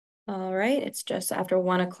All right, it's just after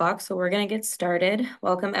 1 o'clock, so we're going to get started.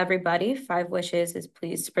 Welcome, everybody. Five Wishes is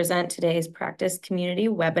pleased to present today's practice community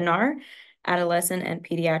webinar, Adolescent and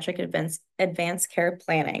Pediatric Advanced Care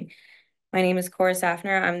Planning. My name is Cora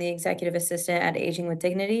Safner. I'm the Executive Assistant at Aging with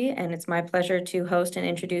Dignity, and it's my pleasure to host and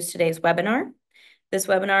introduce today's webinar. This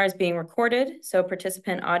webinar is being recorded, so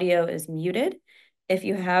participant audio is muted. If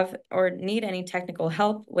you have or need any technical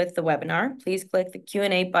help with the webinar, please click the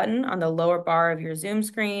Q&A button on the lower bar of your Zoom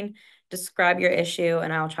screen, describe your issue,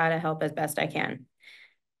 and I'll try to help as best I can.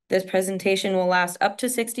 This presentation will last up to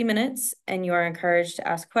 60 minutes, and you are encouraged to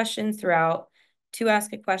ask questions throughout. To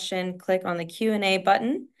ask a question, click on the Q&A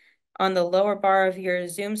button on the lower bar of your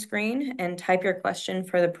Zoom screen and type your question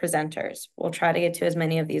for the presenters. We'll try to get to as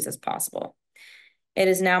many of these as possible. It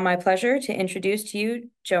is now my pleasure to introduce to you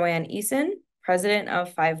Joanne Eason, President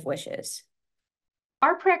of Five Wishes.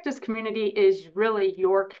 Our practice community is really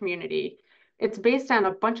your community. It's based on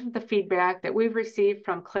a bunch of the feedback that we've received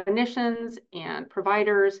from clinicians and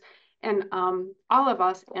providers and all of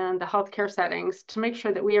us in the healthcare settings to make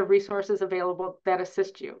sure that we have resources available that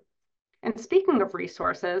assist you. And speaking of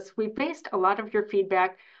resources, we based a lot of your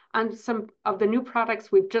feedback on some of the new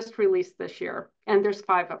products we've just released this year, and there's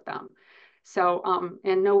 5 of them. So,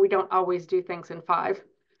 and no, we don't always do things in 5,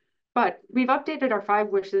 but we've updated our 5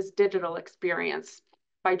 Wishes digital experience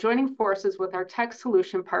by joining forces with our tech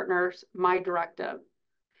solution partners, MyDirective.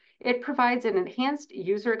 It provides an enhanced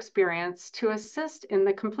user experience to assist in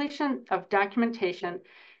the completion of documentation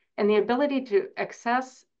and the ability to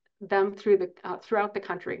access them throughout the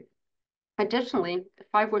country. Additionally,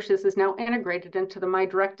 5 Wishes is now integrated into the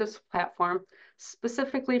MyDirectives platform,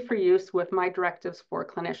 specifically for use with MyDirectives for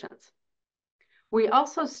clinicians. We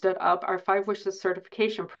also stood up our 5 Wishes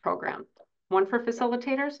certification program, one for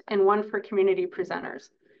facilitators and one for community presenters.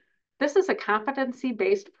 This is a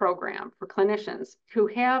competency-based program for clinicians who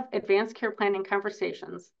have advanced care planning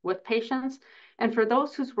conversations with patients and for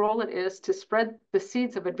those whose role it is to spread the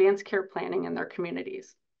seeds of advanced care planning in their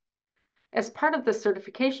communities. As part of the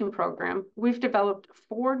certification program, we've developed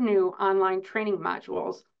 4 new online training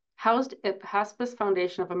modules housed at the Hospice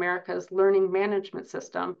Foundation of America's Learning Management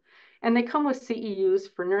System, and they come with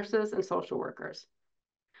CEUs for nurses and social workers.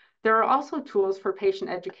 There are also tools for patient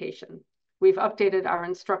education. We've updated our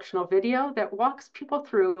instructional video that walks people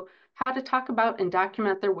through how to talk about and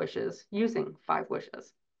document their wishes using 5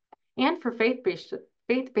 Wishes. And for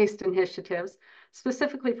faith-based initiatives,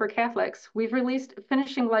 specifically for Catholics, we've released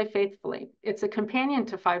Finishing Life Faithfully. It's a companion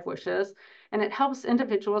to 5 Wishes, and it helps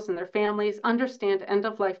individuals and their families understand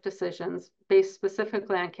end-of-life decisions based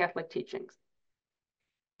specifically on Catholic teachings.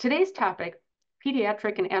 Today's topic,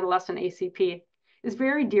 pediatric and adolescent ACP, is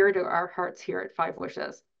very dear to our hearts here at 5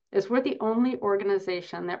 Wishes, as we're the only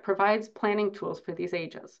organization that provides planning tools for these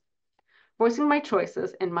ages. Voicing My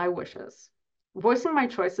Choices and My Wishes. Voicing My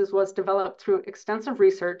Choices was developed through extensive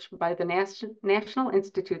research by the National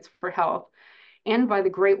Institutes for Health and by the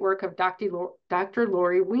great work of Dr.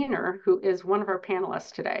 Lori Weiner, who is one of our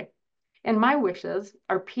panelists today. And My Wishes,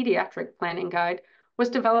 our pediatric planning guide, was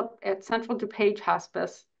developed at Central DuPage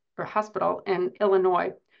Hospital in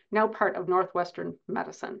Illinois, now part of Northwestern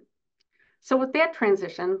Medicine. So with that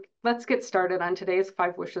transition, let's get started on today's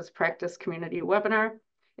 5 Wishes Practice Community webinar.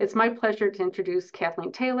 It's my pleasure to introduce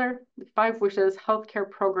Kathleen Taylor, the 5 Wishes Healthcare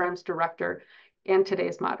Programs Director and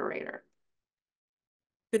today's moderator.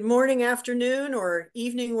 Good morning, afternoon, or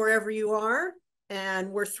evening, wherever you are.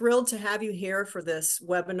 And we're thrilled to have you here for this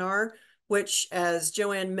webinar, which, as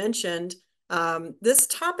Joanne mentioned, this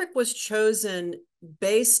topic was chosen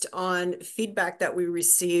based on feedback that we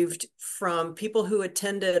received from people who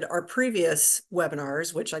attended our previous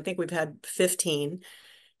webinars, which I think we've had 15.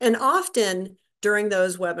 And often during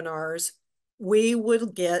those webinars, we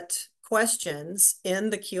would get questions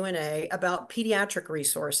in the Q&A about pediatric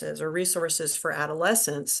resources or resources for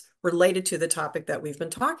adolescents related to the topic that we've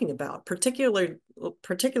been talking about, particularly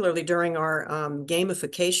during our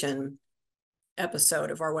gamification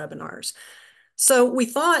episode of our webinars. So we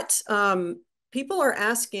thought people are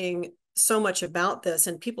asking so much about this,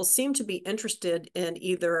 and people seem to be interested in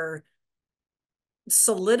either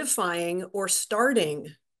solidifying or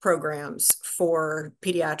starting programs for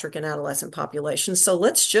pediatric and adolescent populations. So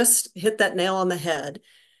let's just hit that nail on the head.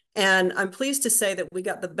 And I'm pleased to say that we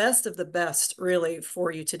got the best of the best really for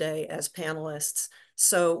you today as panelists.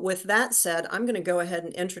 So with that said, I'm going to go ahead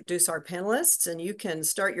and introduce our panelists, and you can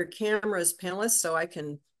start your cameras, panelists, so I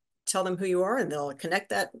can tell them who you are and they'll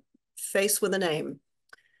connect that face with a name.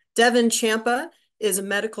 Devin Champa is a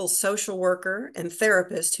medical social worker and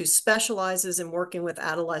therapist who specializes in working with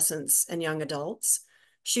adolescents and young adults.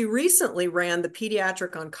 She recently ran the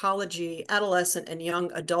Pediatric Oncology Adolescent and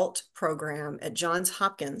Young Adult program at Johns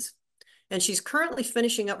Hopkins, and she's currently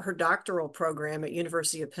finishing up her doctoral program at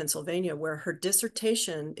University of Pennsylvania, where her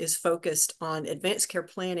dissertation is focused on advanced care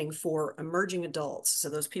planning for emerging adults, so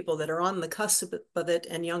those people that are on the cusp of it,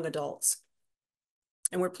 and young adults.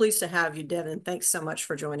 And we're pleased to have you, Devin. Thanks so much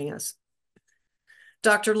for joining us.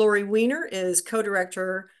 Dr. Lori Weiner is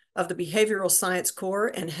co-director of the Behavioral Science Core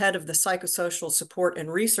and head of the Psychosocial Support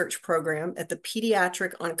and Research Program at the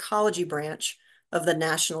Pediatric Oncology Branch of the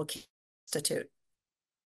National Cancer Institute.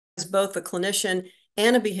 As both a clinician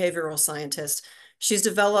and a behavioral scientist, she's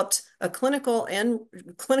developed a clinical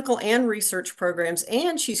and research programs,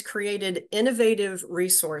 and she's created innovative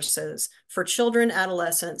resources for children,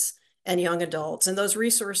 adolescents, and young adults. And those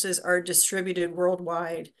resources are distributed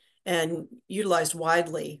worldwide and utilized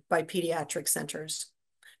widely by pediatric centers.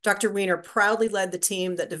 Dr. Weiner proudly led the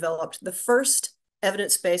team that developed the first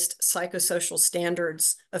evidence-based psychosocial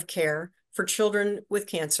standards of care for children with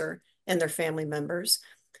cancer and their family members.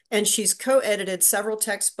 And she's co-edited several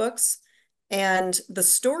textbooks and the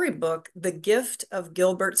storybook, The Gift of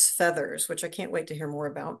Gilbert's Feathers, which I can't wait to hear more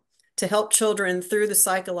about, to help children through the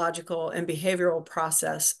psychological and behavioral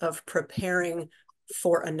process of preparing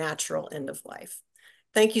for a natural end of life.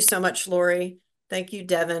 Thank you so much, Lori. Thank you,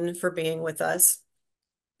 Devin, for being with us.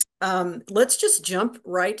 Let's just jump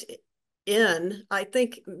right in. I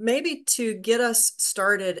think maybe to get us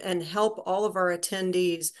started and help all of our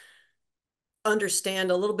attendees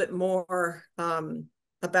understand a little bit more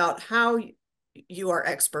about how you are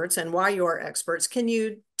experts and why you are experts, can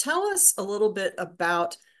you tell us a little bit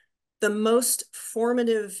about the most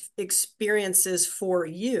formative experiences for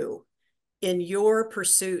you in your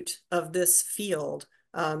pursuit of this field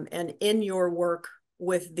and in your work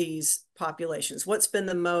with these populations? What's been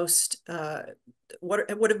the most, what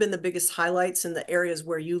have been the biggest highlights in the areas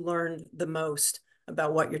where you learned the most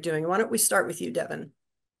about what you're doing? Why don't we start with you, Devin?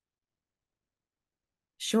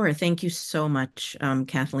 Sure. Thank you so much,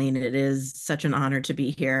 Kathleen. It is such an honor to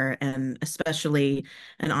be here, and especially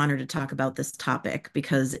an honor to talk about this topic,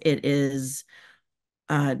 because it is,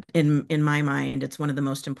 in my mind, it's one of the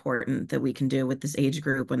most important that we can do with this age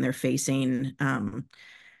group when they're facing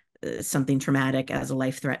something traumatic as a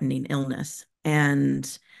life-threatening illness.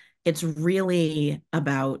 And it's really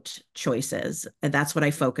about choices. And that's what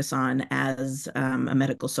I focus on as a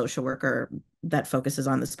medical social worker that focuses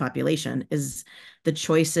on this population, is the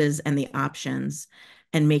choices and the options,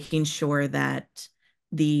 and making sure that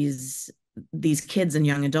these kids and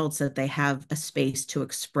young adults, that they have a space to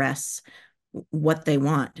express what they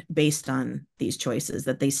want based on these choices,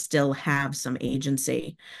 that they still have some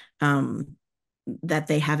agency, that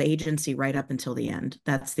they have agency right up until the end.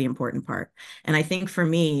 That's the important part. And I think for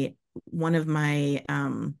me, one of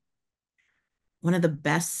the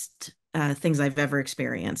best things I've ever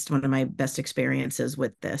experienced, one of my best experiences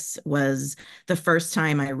with this, was the first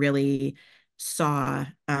time I really saw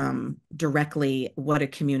directly what a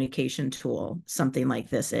communication tool something like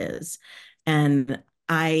this is. And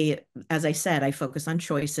as I said, I focus on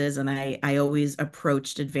choices, and I always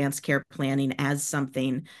approached advanced care planning as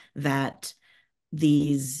something that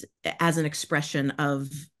as an expression of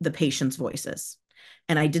the patient's voices.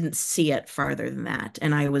 And I didn't see it farther than that.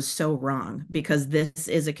 And I was so wrong, because this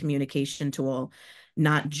is a communication tool,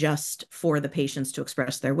 not just for the patients to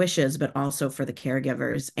express their wishes, but also for the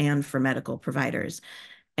caregivers and for medical providers.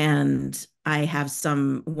 And I have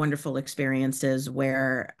some wonderful experiences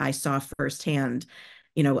where I saw firsthand,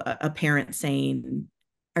 a parent saying,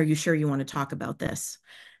 "Are you sure you want to talk about this?"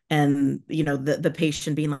 And, the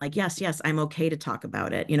patient being like, yes, I'm okay to talk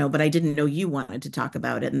about it, but I didn't know you wanted to talk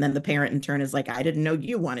about it. And then the parent in turn is like, I didn't know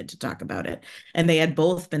you wanted to talk about it. And they had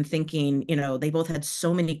both been thinking, they both had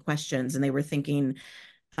so many questions, and they were thinking,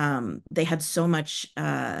 they had so much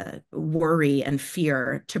worry and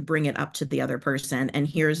fear to bring it up to the other person. And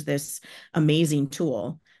here's this amazing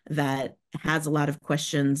tool that has a lot of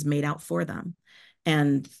questions made out for them.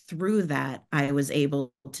 And through that, I was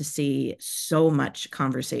able to see so much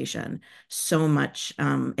conversation, so much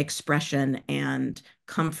expression and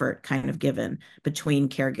comfort kind of given between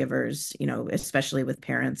caregivers, especially with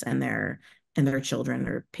parents and their children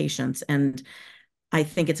or patients. And I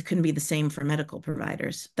think it couldn't be the same for medical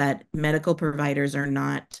providers, that medical providers are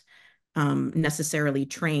not necessarily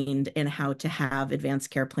trained in how to have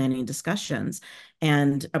advanced care planning discussions.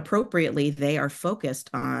 And appropriately, they are focused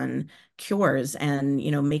on cures and,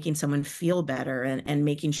 making someone feel better, and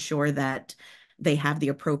making sure that they have the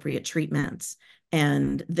appropriate treatments.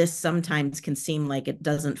 And this sometimes can seem like it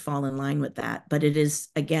doesn't fall in line with that, but it is,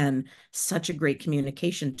 again, such a great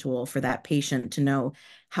communication tool for that patient to know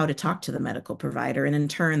how to talk to the medical provider. And in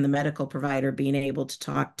turn, the medical provider being able to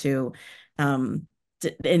talk to, and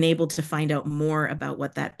able to find out more about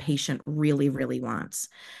what that patient really, really wants.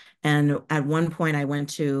 And at one point, I went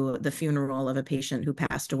to the funeral of a patient who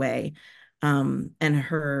passed away, and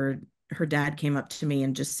her dad came up to me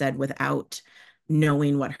and just said, without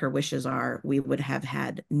knowing what her wishes are, we would have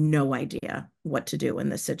had no idea what to do in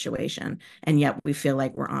this situation. And yet we feel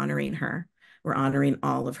like we're honoring her. We're honoring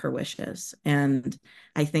all of her wishes. And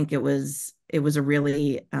I think it was a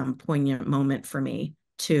really poignant moment for me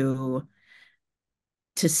to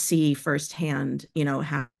see firsthand,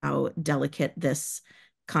 how delicate this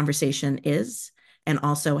conversation is, and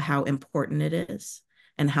also how important it is,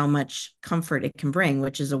 and how much comfort it can bring,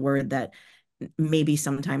 which is a word that maybe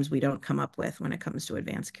sometimes we don't come up with when it comes to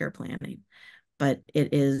advanced care planning. But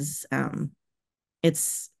it's a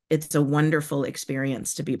wonderful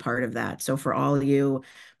experience to be part of that. So for all you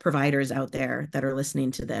providers out there that are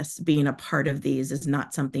listening to this, being a part of these is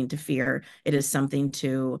not something to fear. It is something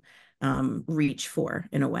to reach for,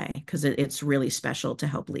 in a way, because it's really special to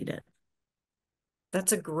help lead it.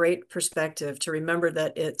 That's a great perspective, to remember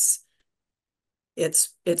that it's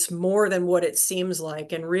more than what it seems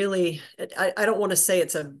like. And really, I don't want to say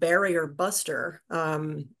it's a barrier buster,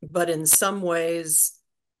 but in some ways,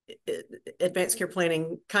 advanced care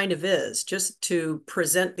planning kind of is, just to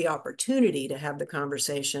present the opportunity to have the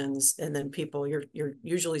conversations. And then you're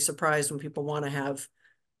usually surprised when people want to have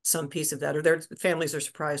some piece of that, or their families are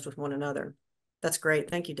surprised with one another. That's great.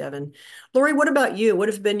 Thank you, Devin. Lori, what about you? What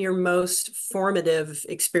have been your most formative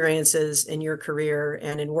experiences in your career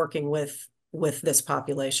and in working with this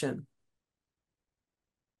population?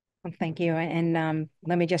 Well, thank you. And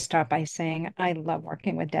let me just start by saying I love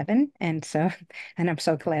working with Devin. And I'm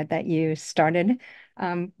so glad that you started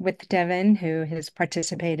with Devin, who has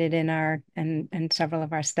participated in and several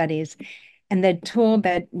of our studies. And the tool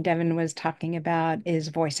that Devin was talking about is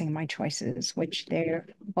voicing my choices, which there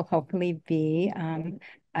will hopefully be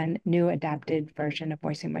a new adapted version of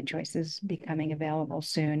voicing my choices becoming available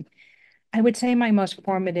soon. I would say my most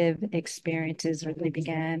formative experiences really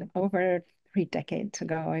began over 3 decades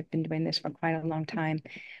ago. I've been doing this for quite a long time,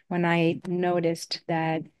 when I noticed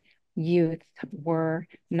that youth were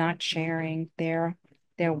not sharing their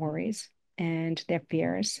worries and their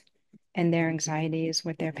fears and their anxieties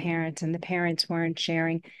with their parents, and the parents weren't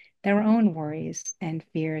sharing their own worries and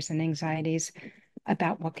fears and anxieties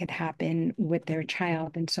about what could happen with their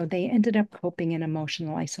child. And so they ended up coping in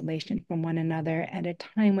emotional isolation from one another at a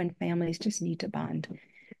time when families just need to bond.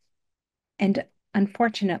 And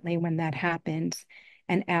unfortunately, when that happens,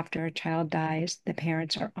 and after a child dies, the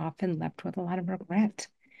parents are often left with a lot of regret.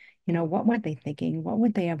 What were they thinking? What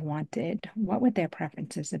would they have wanted? What would their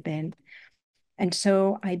preferences have been? And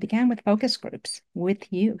so I began with focus groups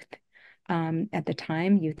with youth. At the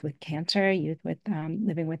time, youth with cancer, youth with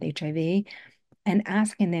living with HIV, and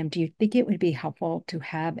asking them, do you think it would be helpful to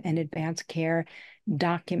have an advanced care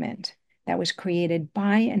document that was created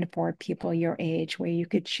by and for people your age, where you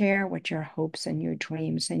could share what your hopes and your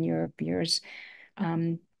dreams and your fears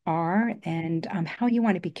are, and how you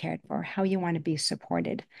want to be cared for, how you want to be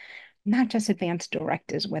supported. Not just advanced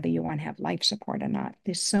directives, whether you want to have life support or not.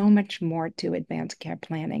 There's so much more to advanced care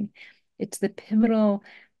planning. It's the pivotal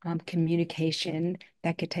communication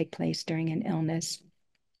that could take place during an illness.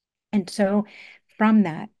 And so from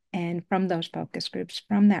that, and from those focus groups,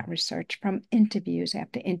 from that research, from interviews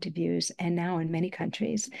after interviews, and now in many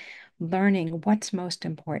countries, learning what's most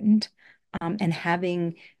important, and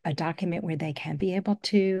having a document where they can be able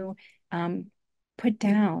to put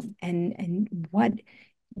down and what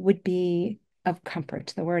would be of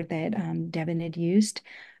comfort, the word that Devin had used,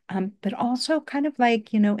 but also kind of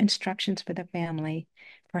like, instructions for the family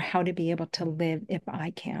for how to be able to live if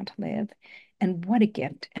I can't live. And what a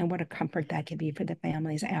gift and what a comfort that can be for the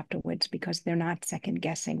families afterwards, because they're not second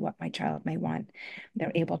guessing what my child may want.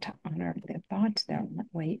 They're able to honor their thoughts.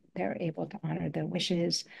 They're able to honor their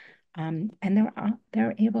wishes, and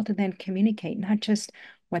they're able to then communicate not just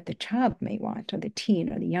what the child may want, or the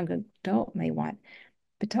teen or the young adult may want,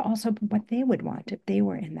 but to also what they would want if they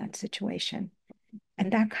were in that situation.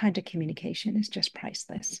 And that kind of communication is just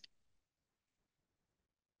priceless.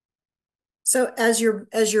 So as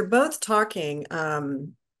you're both talking,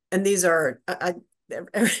 and these are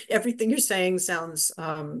everything you're saying sounds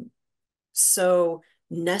so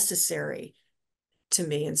necessary to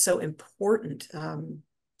me and so important,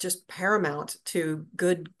 just paramount to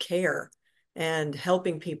good care and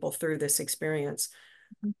helping people through this experience.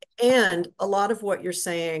 And a lot of what you're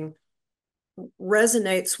saying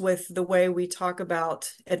resonates with the way we talk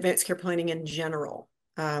about advanced care planning in general.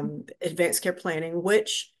 Advanced care planning,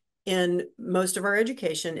 which in most of our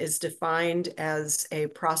education is defined as a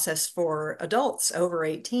process for adults over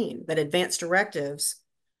 18, that advanced directives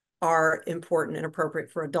are important and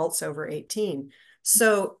appropriate for adults over 18.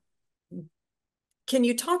 So can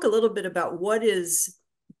you talk a little bit about what is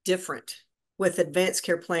different with advanced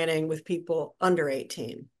care planning with people under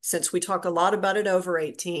 18? Since we talk a lot about it over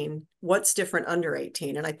 18, what's different under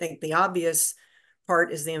 18? And I think the obvious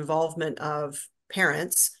part is the involvement of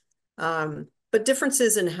parents, but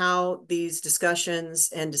differences in how these discussions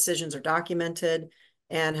and decisions are documented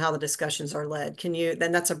and how the discussions are led. Can you,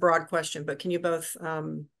 then that's a broad question, but can you both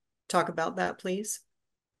talk about that, please?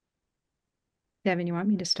 Devin, you want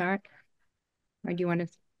me to start? Or do you want to?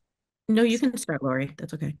 No, you can start, Lori.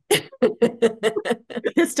 That's okay.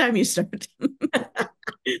 This time you start.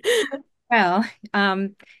 Well,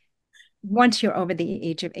 once you're over the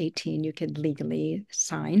age of 18, you could legally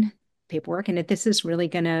sign paperwork. And this is really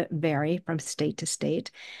going to vary from state to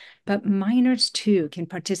state. But minors too can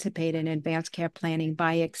participate in advanced care planning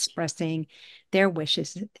by expressing their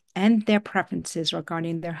wishes and their preferences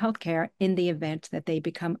regarding their health care in the event that they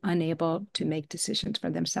become unable to make decisions for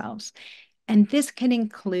themselves. And this can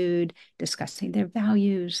include discussing their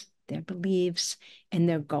values, their beliefs, and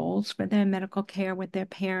their goals for their medical care with their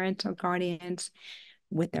parents or guardians,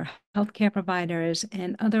 with their healthcare providers,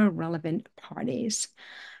 and other relevant parties.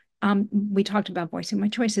 We talked about voicing my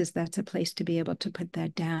choices. That's a place to be able to put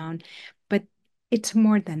that down. But it's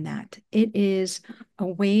more than that. It is a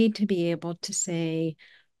way to be able to say,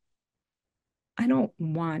 I don't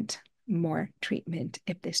want more treatment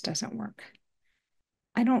if this doesn't work.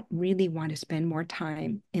 I don't really want to spend more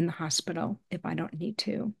time in the hospital if I don't need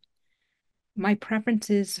to. My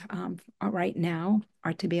preferences right now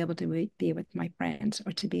are to be able to be with my friends,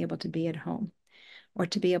 or to be able to be at home, or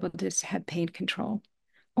to be able to have pain control.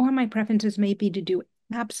 Or my preferences may be to do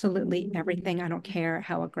absolutely everything. I don't care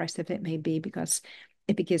how aggressive it may be, because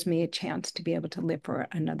if it gives me a chance to be able to live for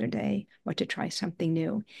another day or to try something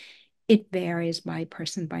new. It varies by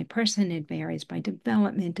person, it varies by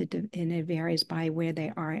development, and it varies by where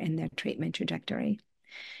they are in their treatment trajectory.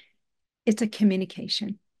 It's a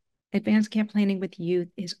communication. Advanced care planning with youth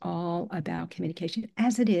is all about communication,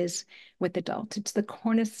 as it is with adults. It's the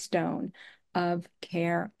cornerstone of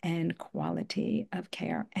care and quality of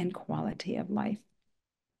care and quality of life.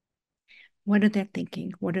 What are they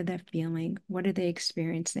thinking? What are they feeling? What are they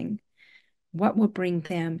experiencing? What will bring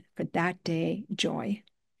them for that day joy?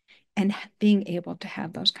 And being able to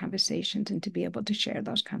have those conversations and to be able to share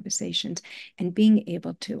those conversations, and being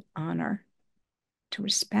able to honor, to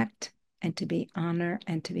respect, and to be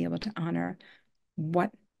able to honor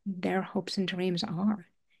what their hopes and dreams are.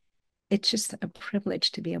 It's just a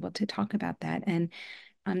privilege to be able to talk about that. And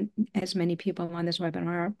as many people on this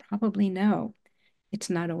webinar probably know, it's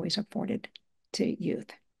not always afforded to youth.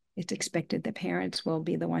 It's expected the parents will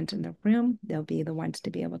be the ones in the room. They'll be the ones to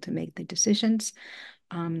be able to make the decisions.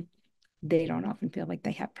 They don't often feel like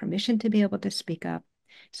they have permission to be able to speak up.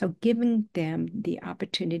 So giving them the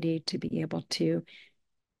opportunity to be able to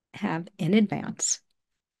have in advance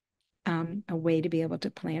a way to be able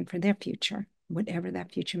to plan for their future, whatever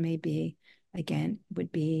that future may be, again,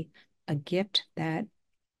 would be a gift that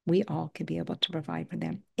we all could be able to provide for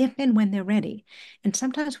them if and when they're ready. And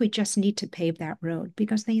sometimes we just need to pave that road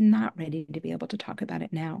because they're not ready to be able to talk about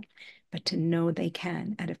it now, but to know they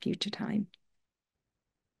can at a future time.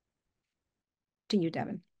 To you,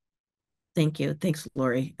 Devin. Thank you. Thanks,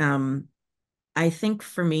 Lori. I think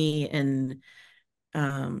for me, in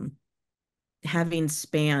having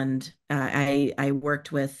spanned, I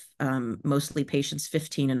worked with mostly patients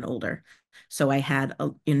 15 and older. So I had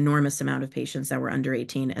an enormous amount of patients that were under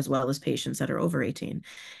 18, as well as patients that are over 18.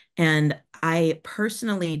 And I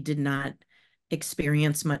personally did not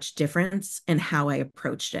experience much difference in how I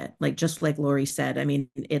approached it. Like, just like Lori said, I mean,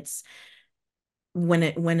 it's when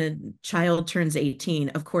a child turns 18,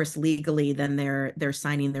 of course, legally, then they're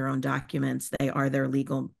signing their own documents. They are their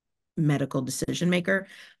legal medical decision maker.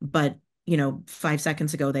 But 5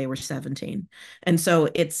 seconds ago they were 17, and so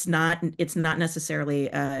it's not necessarily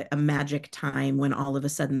a magic time when all of a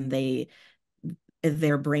sudden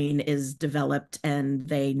their brain is developed and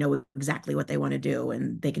they know exactly what they want to do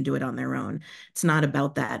and they can do it on their own. It's not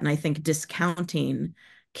about that. And I think discounting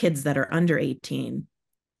kids that are under 18,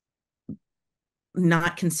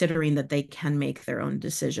 not considering that they can make their own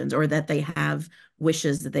decisions or that they have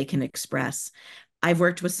wishes that they can express. I've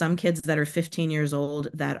worked with some kids that are 15 years old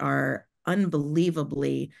that are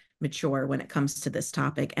unbelievably mature when it comes to this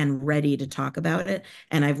topic and ready to talk about it.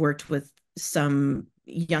 And I've worked with some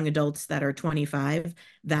young adults that are 25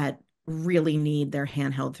 that really need their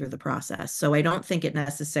hand held through the process. So I don't think it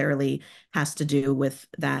necessarily has to do with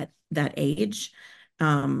that age.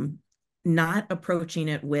 Not approaching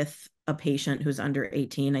it with a patient who's under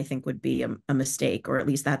 18, I think would be a mistake, or at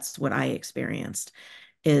least that's what I experienced.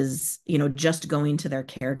 Is, just going to their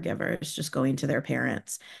caregivers, just going to their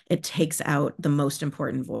parents. It takes out the most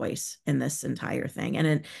important voice in this entire thing.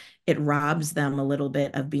 And it robs them a little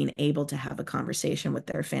bit of being able to have a conversation with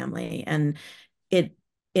their family. And it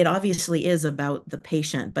it obviously is about the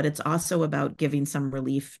patient, but it's also about giving some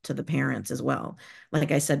relief to the parents as well.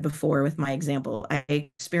 Like I said before with my example, I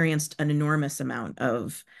experienced an enormous amount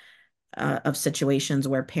of situations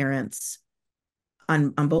where parents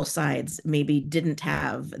on both sides maybe didn't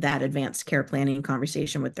have that advanced care planning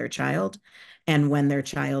conversation with their child. And when their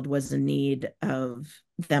child was in need of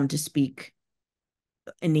them to speak,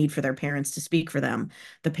 a need for their parents to speak for them,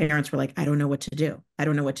 the parents were like, I don't know what to do. I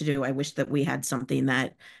don't know what to do. I wish that we had something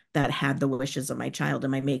that had the wishes of my child.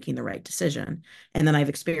 Am I making the right decision? And then I've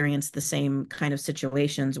experienced the same kind of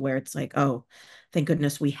situations where it's like, oh, thank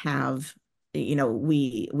goodness we have,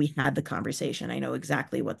 we had the conversation. I know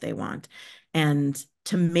exactly what they want. And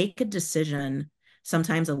to make a decision,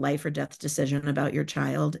 sometimes a life or death decision about your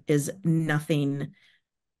child is nothing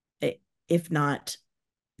if not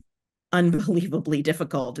unbelievably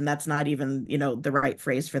difficult, and that's not even the right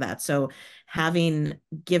phrase for that. So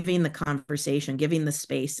giving the conversation, giving the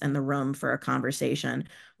space and the room for a conversation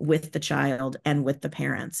with the child and with the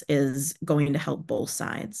parents is going to help both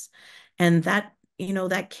sides. And that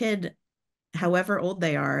kid, however old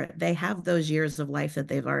they are, they have those years of life that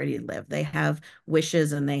they've already lived. They have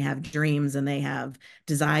wishes and they have dreams and they have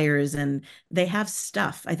desires and they have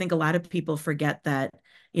stuff. I think a lot of people forget that,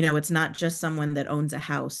 it's not just someone that owns a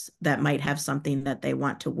house that might have something that they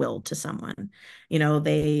want to will to someone.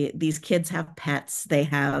 These kids have pets, they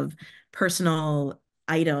have personal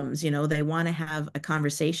items, they want to have a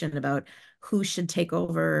conversation about who should take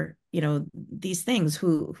over, these things,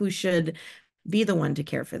 who should be the one to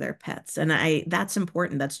care for their pets. And that's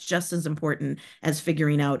important. That's just as important as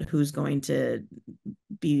figuring out who's going to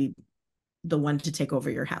be the one to take over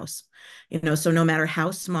your house. So no matter how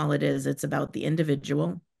small it is, it's about the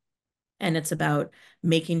individual, and it's about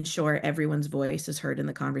making sure everyone's voice is heard in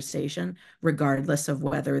the conversation, regardless of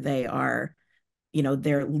whether they are,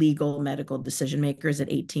 they're legal medical decision makers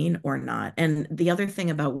at 18 or not. And the other thing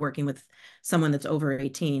about working with someone that's over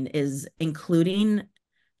 18 is including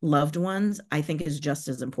loved ones, I think, is just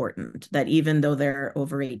as important. That even though they're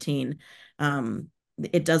over 18,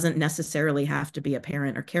 it doesn't necessarily have to be a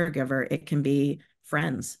parent or caregiver. It can be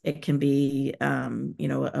friends. It can be,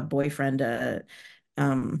 a boyfriend,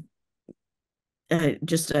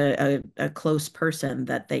 just a close person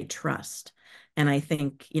that they trust. And I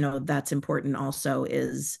think, that's important also.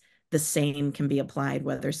 Is the same can be applied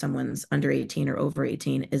whether someone's under 18 or over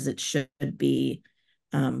 18, is it should be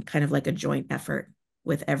kind of like a joint effort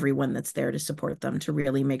with everyone that's there to support them, to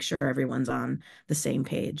really make sure everyone's on the same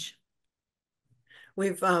page.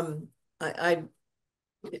 We've I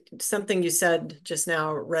something you said just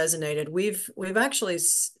now resonated. We've actually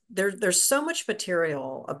there's so much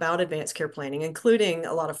material about advanced care planning, including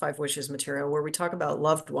a lot of Five Wishes material where we talk about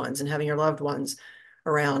loved ones and having your loved ones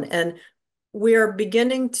around. And we are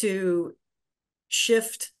beginning to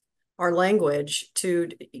shift our language to,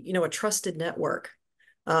 a trusted network,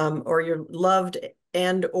 or your loved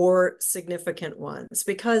and or significant ones,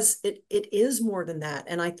 because it is more than that.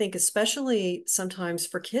 And I think especially sometimes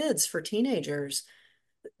for kids, for teenagers,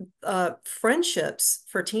 friendships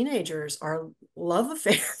for teenagers are love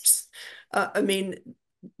affairs. I mean,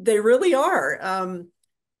 they really are.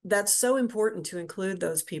 That's so important to include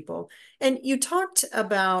those people. And you talked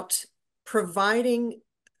about providing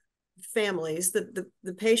families,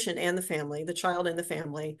 the patient and the family, the child and the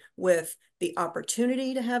family, with the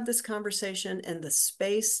opportunity to have this conversation and the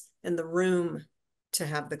space and the room to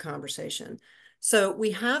have the conversation. So we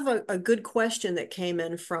have a good question that came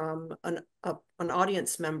in from an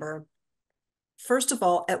audience member. First of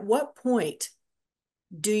all, at what point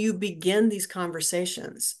do you begin these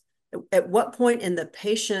conversations? At what point in the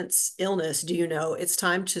patient's illness do you know it's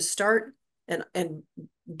time to start and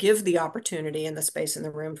give the opportunity and the space in the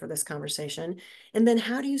room for this conversation? And then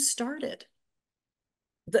how do you start it?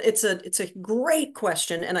 It's a great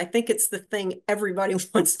question, and I think it's the thing everybody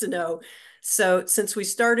wants to know. So since we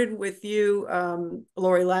started with you,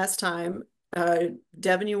 Lori, last time,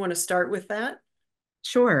 Devin, you want to start with that?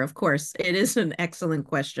 Sure, of course. It is an excellent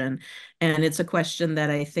question. And it's a question that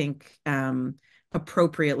I think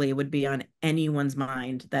appropriately would be on anyone's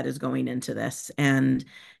mind that is going into this. And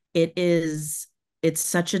it is, it's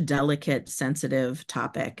such a delicate, sensitive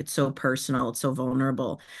topic. It's so personal, it's so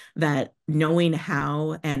vulnerable that knowing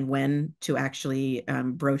how and when to actually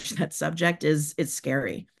broach that subject is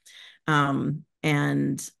scary.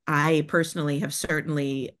 And I personally have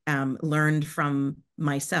certainly learned from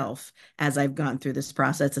myself as I've gone through this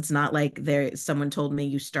process. It's not like someone told me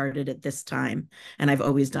you started at this time and I've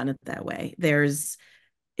always done it that way.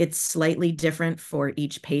 It's slightly different for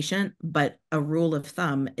each patient, but a rule of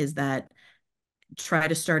thumb is that try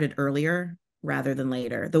to start it earlier rather than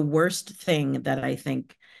later. The worst thing that I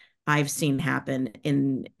think I've seen happen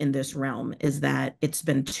in this realm is that it's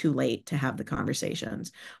been too late to have the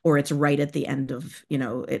conversations, or it's right at the end of,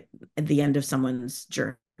 at the end of someone's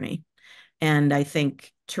journey. And I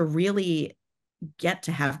think to really get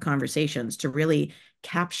to have conversations, to really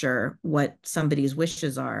capture what somebody's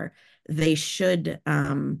wishes are, they should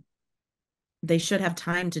they should have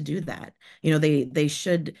time to do that. They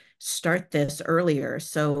should start this earlier.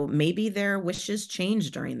 So maybe their wishes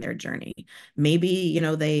change during their journey. Maybe,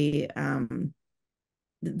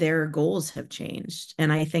 their goals have changed.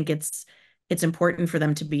 And I think it's important for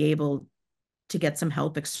them to be able to get some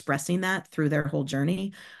help expressing that through their whole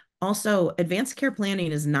journey. Also, advanced care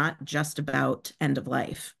planning is not just about end of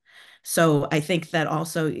life. So I think that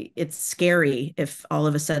also it's scary if all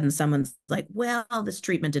of a sudden someone's like, well, this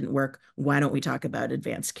treatment didn't work. Why don't we talk about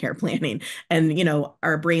advanced care planning? And,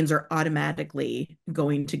 our brains are automatically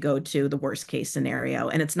going to go to the worst case scenario.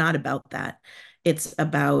 And it's not about that. It's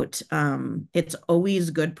about, it's always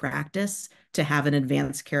good practice to have an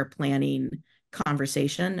advanced care planning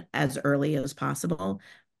conversation as early as possible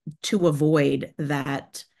to avoid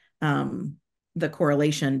that the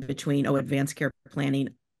correlation between advanced care planning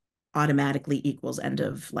automatically equals end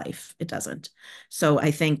of life. It doesn't. So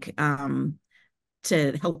I think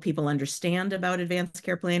to help people understand about advanced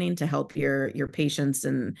care planning, to help your patients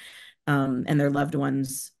and their loved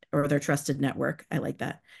ones or their trusted network, I like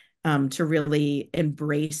that. To really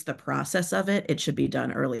embrace the process of it, it should be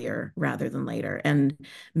done earlier rather than later. And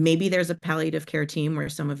maybe there's a palliative care team where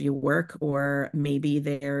some of you work, or maybe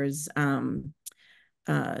there's some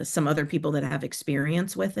other people that have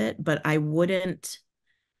experience with it, but I wouldn't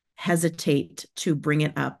hesitate to bring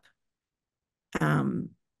it up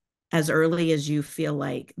as early as you feel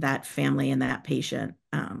like that family and that patient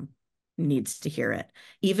needs to hear it.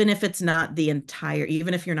 Even if it's not the entire,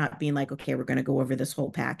 even if you're not being like, okay, we're going to go over this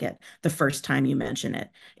whole packet the first time you mention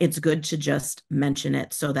it, it's good to just mention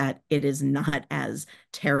it so that it is not as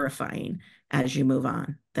terrifying as you move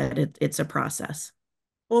on, that it's a process.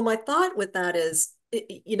 Well, my thought with that is,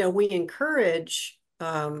 we encourage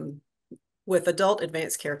with adult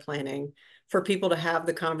advanced care planning for people to have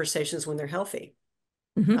the conversations when they're healthy,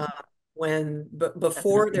 Mm-hmm.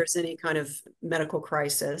 Before Definitely. there's any kind of medical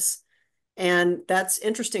crisis. And that's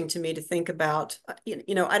interesting to me to think about.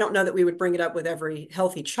 I don't know that we would bring it up with every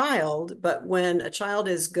healthy child, but when a child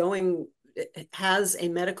has a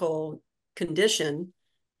medical condition,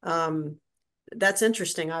 that's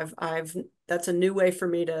interesting. That's a new way for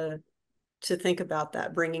me to think about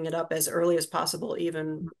that, bringing it up as early as possible,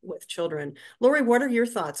 even with children. Lori, what are your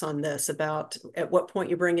thoughts on this, about at what point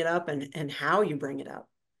you bring it up and how you bring it up?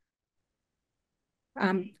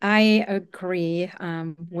 I agree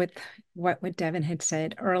with what Devin had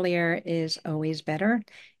said. Earlier is always better,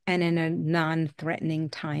 and in a non-threatening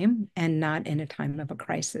time and not in a time of a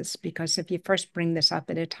crisis. Because if you first bring this up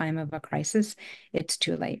at a time of a crisis, it's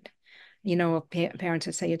too late. Parents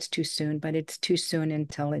would say it's too soon, but it's too soon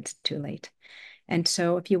until it's too late. And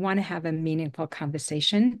so if you want to have a meaningful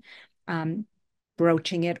conversation,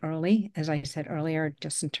 broaching it early, as I said earlier,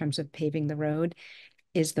 just in terms of paving the road,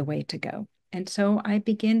 is the way to go. And so I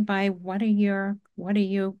begin by what are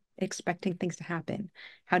you expecting things to happen?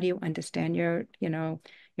 How do you understand your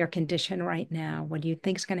condition right now? What do you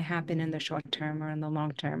think is going to happen in the short term or in the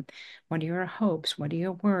long term? What are your hopes? What are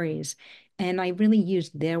your worries? And I really use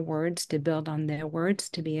their words to build on their words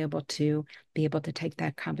to be able to take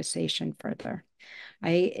that conversation further.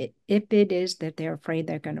 If it is that they're afraid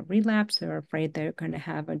they're going to relapse, they're afraid they're going to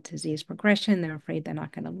have a disease progression, they're afraid they're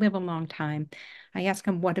not going to live a long time, I ask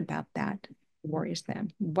them, what about that worries them?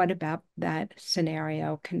 What about that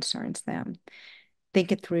scenario concerns them?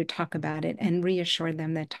 Think it through, talk about it, and reassure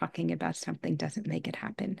them that talking about something doesn't make it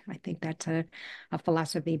happen. I think that's a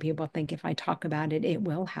philosophy. People think if I talk about it, it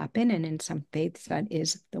will happen. And in some faiths, that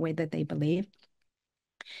is the way that they believe.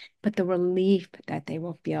 But the relief that they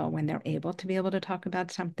will feel when they're able to be able to talk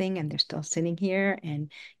about something and they're still sitting here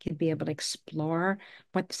and can be able to explore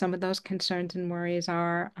what some of those concerns and worries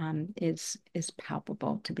are is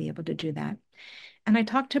palpable to be able to do that. And I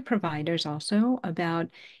talk to providers also about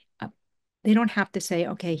they don't have to say,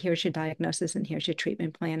 okay, here's your diagnosis and here's your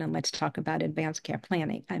treatment plan, and let's talk about advanced care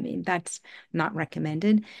planning. I mean, that's not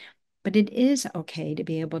recommended. But it is okay to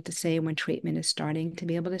be able to say when treatment is starting, to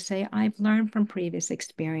be able to say, I've learned from previous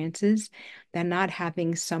experiences that not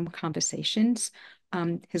having some conversations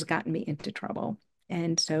has gotten me into trouble.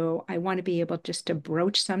 And so I want to be able just to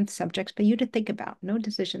broach some subjects for you to think about. No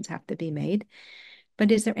decisions have to be made.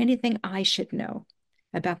 But is there anything I should know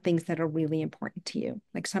about things that are really important to you?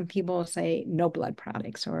 Like some people say no blood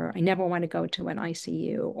products, or I never want to go to an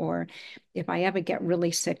ICU, or if I ever get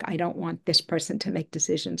really sick, I don't want this person to make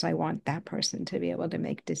decisions. I want that person to be able to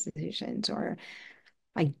make decisions, or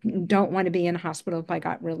I don't want to be in a hospital if I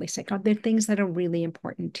got really sick. Are there things that are really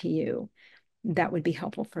important to you that would be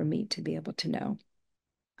helpful for me to be able to know?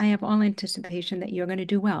 I have all anticipation that you're going to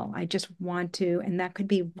do well. I just want to, and that could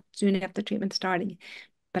be soon after treatment starting,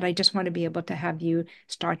 but I just want to be able to have you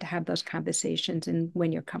start to have those conversations. And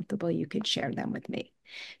when you're comfortable, you could share them with me.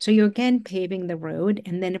 So you're again paving the road.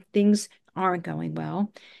 And then if things aren't going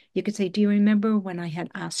well, you could say, do you remember when I had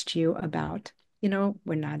asked you about,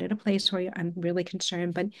 we're not at a place where I'm really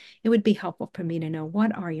concerned, but it would be helpful for me to know,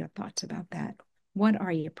 what are your thoughts about that? What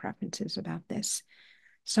are your preferences about this?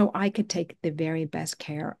 So I could take the very best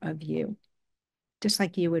care of you, just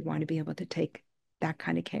like you would want to be able to take that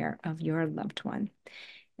kind of care of your loved one.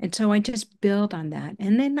 And so I just build on that.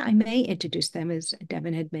 And then I may introduce them, as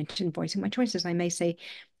Devin had mentioned, voicing my choices. I may say,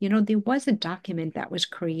 there was a document that was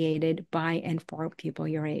created by and for people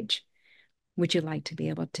your age. Would you like to be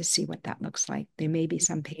able to see what that looks like? There may be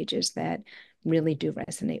some pages that really do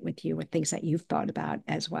resonate with you, or things that you've thought about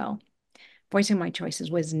as well. Voicing my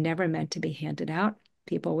choices was never meant to be handed out.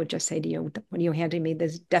 People would just say to you, what are you handing me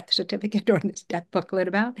this death certificate or this death booklet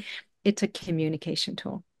about? It's a communication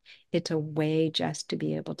tool. It's a way just to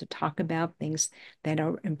be able to talk about things that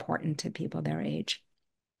are important to people their age.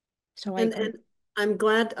 So And I'm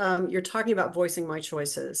glad you're talking about voicing my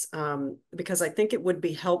choices, because I think it would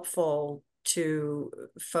be helpful to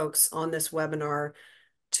folks on this webinar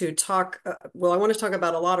to talk. Well, I want to talk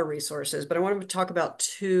about a lot of resources, but I want to talk about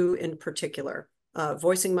two in particular,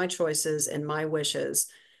 voicing my choices and my wishes,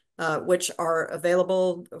 which are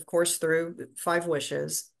available, of course, through Five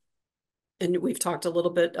Wishes. And we've talked a little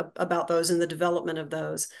bit about those and the development of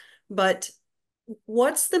those. But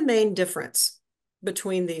what's the main difference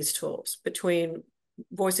between these tools, between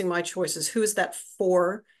voicing my choices? Who is that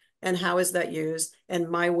for and how is that used? And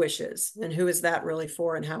my wishes, and who is that really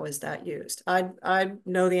for and how is that used? I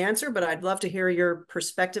know the answer, but I'd love to hear your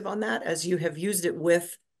perspective on that as you have used it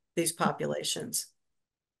with these populations.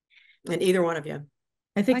 And either one of you.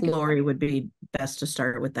 I think Lori would be best to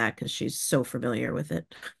start with that because she's so familiar with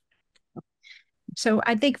it. So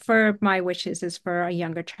I think for my wishes is for a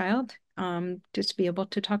younger child, just to be able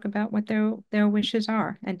to talk about what their wishes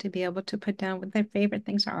are, and to be able to put down what their favorite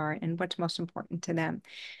things are and what's most important to them.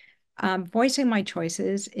 Voicing my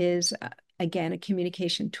choices is, again, a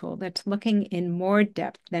communication tool that's looking in more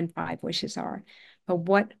depth than Five Wishes are, but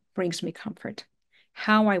what brings me comfort,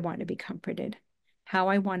 how I want to be comforted, how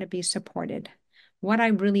I want to be supported, what I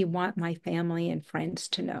really want my family and friends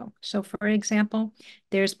to know. So for example,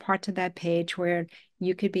 there's parts of that page where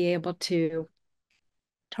you could be able to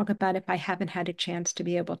talk about, if I haven't had a chance to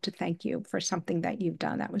be able to thank you for something that you've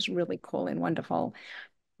done that was really cool and wonderful,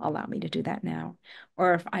 allow me to do that now.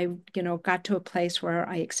 Or if I, got to a place where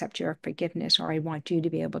I accept your forgiveness, or I want you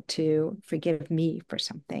to be able to forgive me for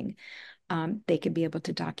something, they could be able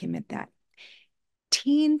to document that.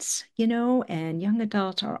 Teens, and young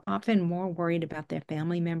adults are often more worried about their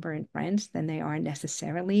family member and friends than they are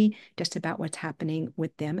necessarily just about what's happening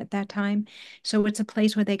with them at that time. So it's a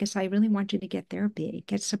place where they can say, I really want you to get therapy,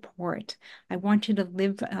 get support. I want you to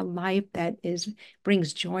live a life that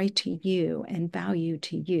brings joy to you and value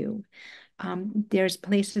to you. There's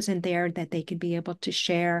places in there that they could be able to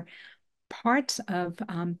share parts of,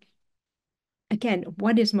 again,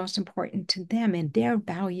 what is most important to them and their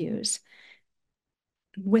values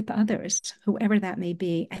with others, whoever that may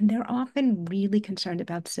be. And they're often really concerned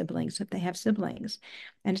about siblings, if they have siblings.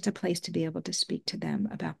 And it's a place to be able to speak to them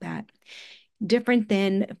about that. Different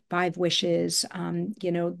than Five Wishes,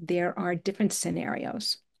 there are different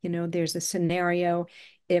scenarios. There's a scenario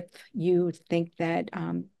if you think that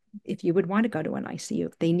if you would want to go to an ICU,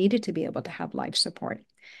 if they needed to be able to have life support.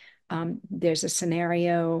 There's a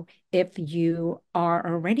scenario if you are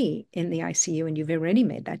already in the ICU and you've already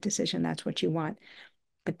made that decision, that's what you want.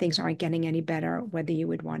 but things aren't getting any better, whether you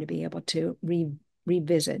would want to be able to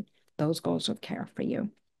revisit those goals of care for you.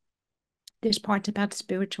 There's parts about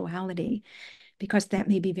spirituality, because that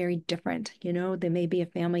may be very different. There may be a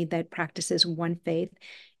family that practices one faith,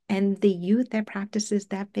 and the youth that practices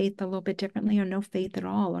that faith a little bit differently, or no faith at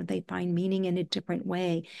all, or they find meaning in a different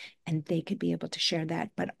way, and they could be able to share that,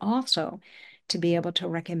 but also to be able to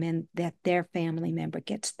recommend that their family member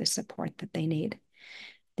gets the support that they need.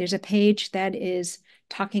 There's a page that is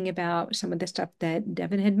talking about some of the stuff that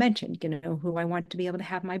Devin had mentioned, who I want to be able to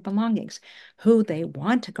have my belongings, who they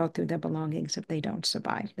want to go through their belongings if they don't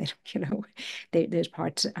survive. There's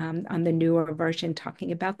parts on the newer version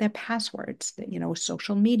talking about their passwords,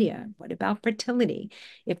 social media. What about fertility?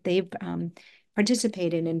 If they've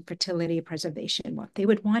participated in fertility preservation, what they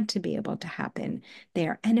would want to be able to happen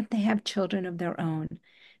there. And if they have children of their own,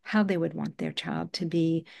 how they would want their child to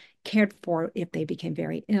be cared for if they became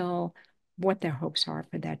very ill, what their hopes are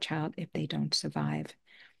for that child if they don't survive.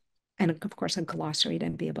 And of course, a glossary to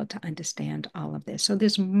be able to understand all of this. So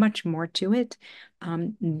there's much more to it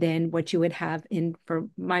than what you would have for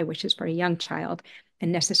my wishes for a young child,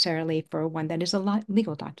 and necessarily for one that is a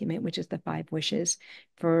legal document, which is the 5 wishes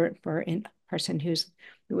for a person who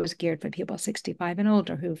was geared for people 65 and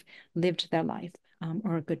older who've lived their life,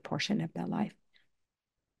 or a good portion of their life.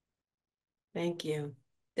 Thank you.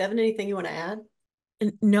 Devin, anything you want to add?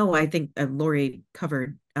 No, I think Lori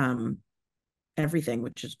covered everything,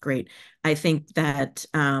 which is great. I think that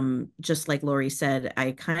just like Lori said,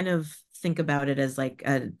 I kind of think about it as like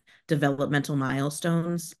a developmental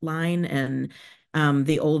milestones line. And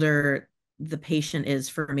the older the patient is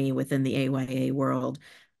for me within the AYA world,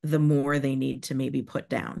 the more they need to maybe put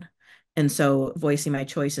down. And so voicing my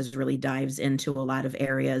choices really dives into a lot of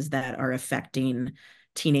areas that are affecting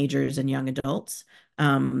teenagers and young adults.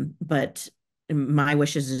 But my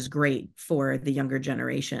wishes is great for the younger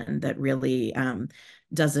generation that really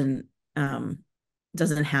doesn't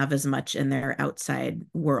doesn't have as much in their outside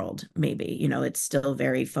world. Maybe it's still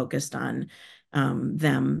very focused on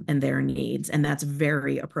them and their needs, and that's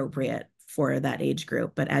very appropriate for that age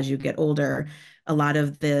group. But as you get older, a lot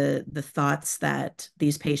of the thoughts that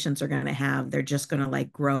these patients are going to have, they're just going to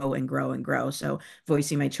like grow and grow and grow. So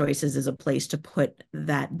voicing my choices is a place to put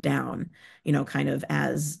that down, kind of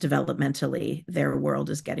as developmentally their world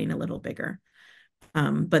is getting a little bigger.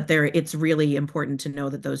 But it's really important to know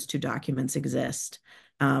that those 2 documents exist,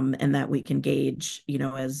 and that we can gauge,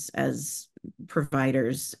 as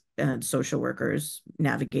providers, social workers,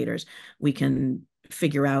 navigators, we can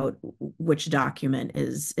figure out which document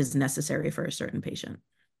is necessary for a certain patient.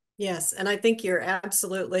 Yes, and I think you're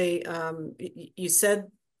absolutely, you said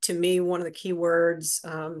to me one of the key words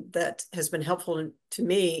that has been helpful to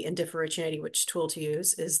me in differentiating which tool to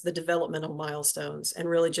use is the developmental milestones, and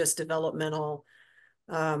really just developmental,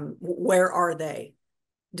 where are they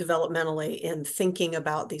developmentally in thinking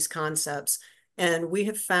about these concepts. And we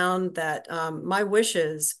have found that my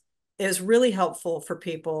wishes is really helpful for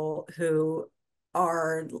people who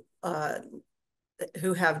are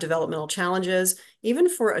who have developmental challenges, even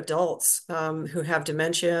for adults who have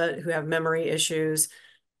dementia, who have memory issues.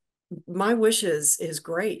 My wishes is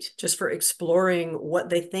great just for exploring what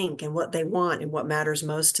they think and what they want and what matters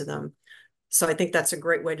most to them. So I think that's a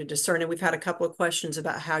great way to discern. And we've had a couple of questions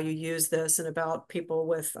about how you use this and about people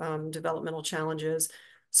with developmental challenges.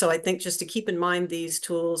 So I think just to keep in mind these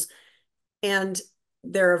tools, and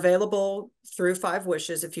they're available through 5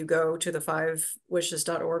 Wishes. If you go to the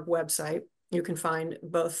 5wishes.org website, you can find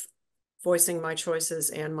both Voicing My Choices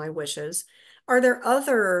and My Wishes. Are there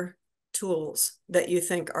other tools that you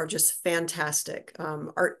think are just fantastic?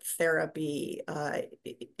 Art therapy,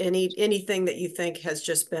 anything that you think has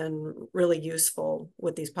just been really useful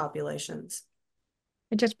with these populations?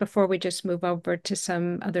 And just before we just move over to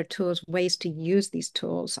some other tools, ways to use these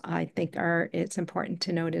tools, I think it's important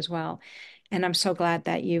to note as well. And I'm so glad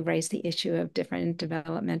that you raised the issue of different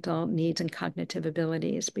developmental needs and cognitive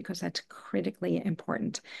abilities, because that's critically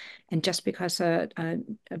important. And just because a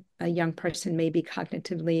young person may be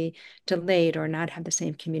cognitively delayed or not have the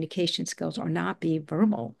same communication skills or not be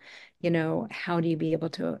verbal, how do you be able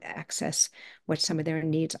to access what some of their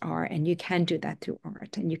needs are? And you can do that through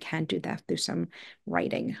art, and you can do that through some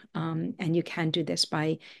writing. And you can do this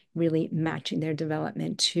by really matching their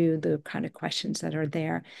development to the kind of questions that are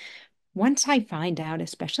there. Once I find out,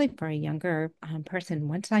 especially for a younger person,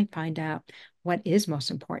 once I find out what is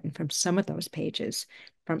most important from some of those pages,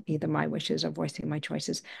 from either My Wishes or Voicing My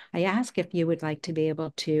Choices, I ask if you would like to be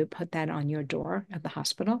able to put that on your door of the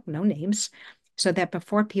hospital, no names, so that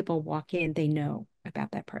before people walk in, they know,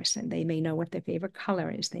 about that person. They may know what their favorite color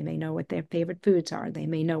is. They may know what their favorite foods are. They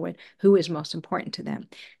may know who is most important to them.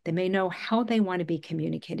 They may know how they want to be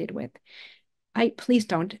communicated with. Please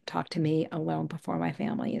don't talk to me alone before my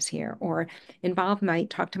family is here, or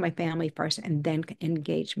talk to my family first and then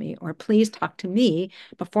engage me, or please talk to me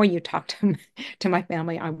before you talk to my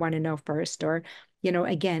family. I want to know first, or,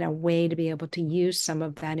 again, a way to be able to use some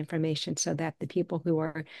of that information so that the people who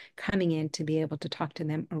are coming in to be able to talk to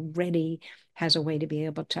them already has a way to be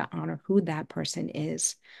able to honor who that person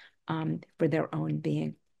is, for their own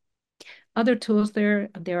being. Other tools, there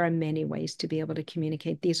are many ways to be able to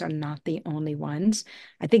communicate. These are not the only ones.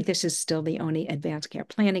 I think this is still the only advanced care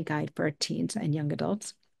planning guide for teens and young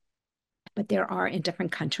adults. But there are, in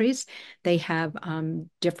different countries, they have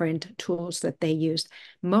different tools that they use.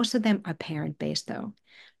 Most of them are parent-based, though.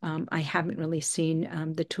 I haven't really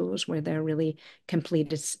seen the tools where they're really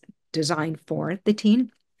completely designed for the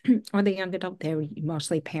teen or the young adult. They're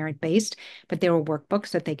mostly parent-based, but there are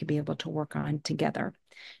workbooks that they could be able to work on together.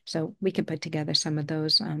 So we could put together some of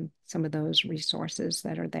those resources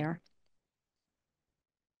that are there.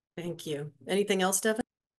 Thank you. Anything else, Devin?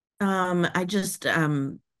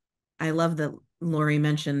 I love that Lori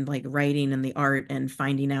mentioned like writing and the art and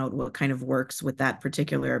finding out what kind of works with that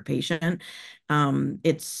particular patient.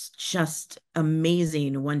 It's just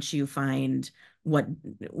amazing once you find what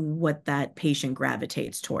that patient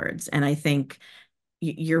gravitates towards. And I think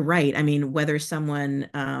you're right. I mean, whether someone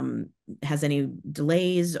has any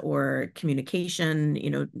delays or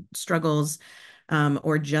communication, struggles,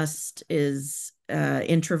 or just is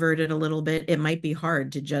introverted a little bit, it might be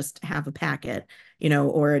hard to just have a packet,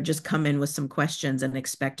 or just come in with some questions and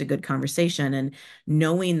expect a good conversation. And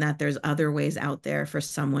knowing that there's other ways out there for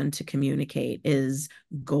someone to communicate is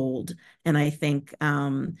gold. And I think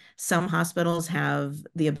some hospitals have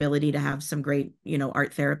the ability to have some great,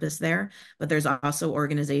 art therapists there, but there's also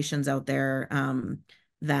organizations out there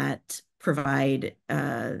that provide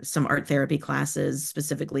some art therapy classes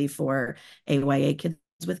specifically for AYA kids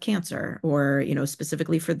with cancer, or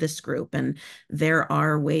specifically for this group. And there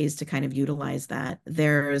are ways to kind of utilize that.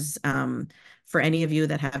 There's for any of you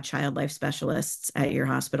that have child life specialists at your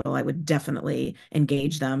hospital, I would definitely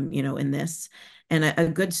engage them in this. And a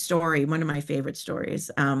good story, one of my favorite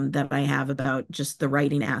stories that I have about just the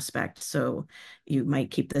writing aspect, so you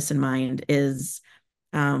might keep this in mind, is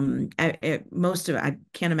I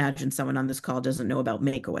can't imagine someone on this call doesn't know about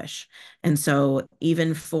Make-A-Wish. And so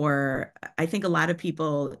I think a lot of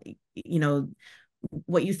people,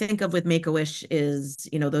 what you think of with Make-A-Wish is,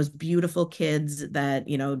 those beautiful kids that,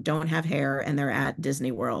 don't have hair and they're at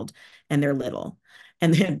Disney World and they're little.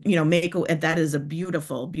 And then, that is a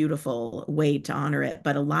beautiful, beautiful way to honor it.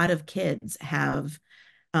 But a lot of kids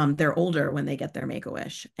they're older when they get their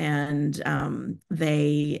Make-A-Wish, and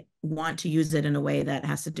they want to use it in a way that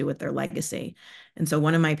has to do with their legacy. And so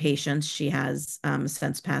one of my patients, she has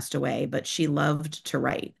since passed away, but she loved to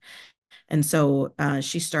write. And so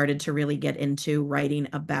she started to really get into writing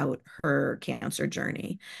about her cancer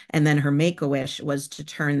journey. And then her Make-A-Wish was to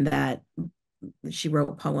turn that, she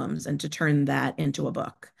wrote poems, and to turn that into a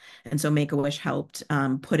book. And so Make-A-Wish helped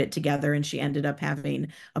put it together, and she ended up having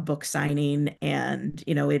a book signing. And,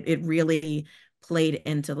 it really played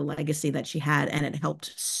into the legacy that she had. And it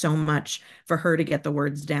helped so much for her to get the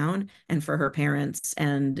words down, and for her parents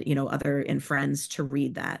and, other and friends to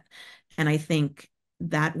read that. And I think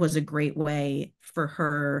that was a great way for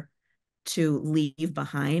her to leave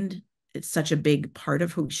behind, it's such a big part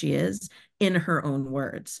of who she is, in her own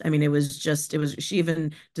words. I mean, she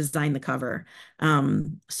even designed the cover.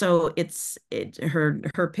 So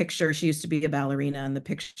her picture, she used to be a ballerina, and the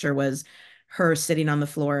picture was her sitting on the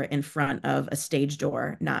floor in front of a stage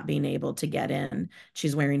door, not being able to get in.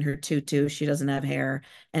 She's wearing her tutu. She doesn't have hair,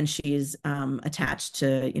 and she's attached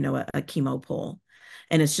to, a chemo pole.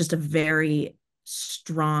 And it's just a very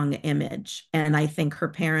strong image. And I think her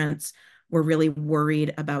parents were really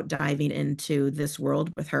worried about diving into this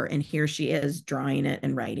world with her, and here she is drawing it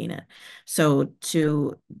and writing it. So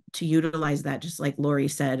to utilize that, just like Lori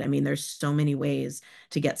said, I mean, there's so many ways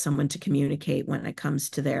to get someone to communicate when it comes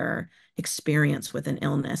to their experience with an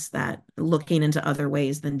illness, that looking into other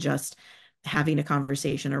ways than just having a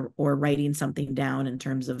conversation or writing something down in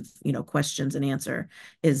terms of questions and answer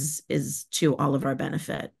is to all of our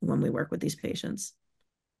benefit when we work with these patients.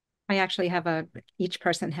 I actually have each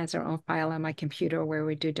person has their own file on my computer where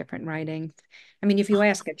we do different writings. I mean, if you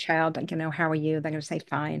ask a child, like, how are you? They're going to say,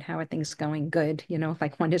 fine. How are things going? Good.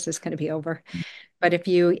 Like, when is this going to be over? But if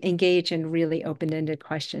you engage in really open-ended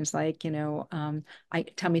questions, like, tell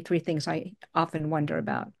me 3 things I often wonder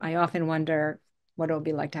about. I often wonder, what it would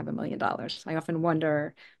be like to have $1 million. I often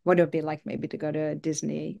wonder what it would be like maybe to go to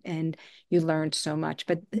Disney, and you learned so much.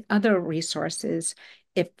 But other resources,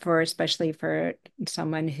 especially for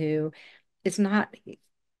someone who is not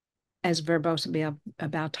as verbose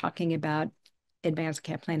about talking about advanced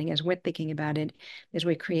care planning as we're thinking about it, is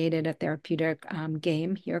we created a therapeutic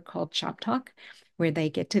game here called Shop Talk, where they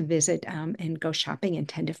get to visit and go shopping in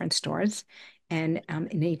 10 different stores. And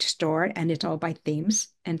in each store, and it's all by themes.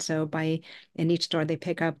 And so in each store, the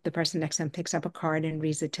person next to them picks up a card and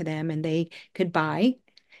reads it to them, and they could buy.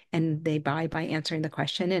 And they buy by answering the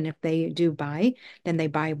question. And if they do buy, then they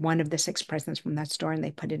buy one of the 6 presents from that store and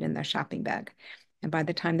they put it in their shopping bag. And by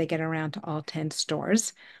the time they get around to all 10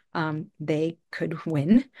 stores, they could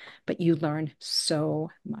win, but you learn so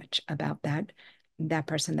much about that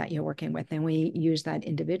person that you're working with. And we use that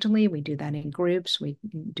individually. We do that in groups. We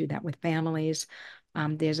do that with families.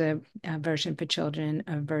 There's a version for children,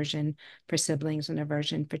 a version for siblings, and a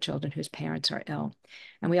version for children whose parents are ill.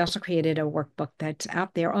 And we also created a workbook that's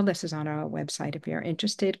out there. All this is on our website if you're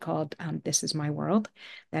interested, called This Is My World.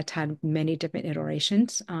 That's had many different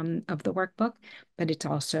iterations of the workbook, but it's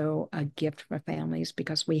also a gift for families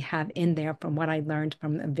because we have in there, from what I learned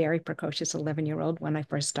from a very precocious 11-year-old when I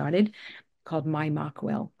first started, called My Mock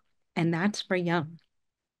Will. And that's for young.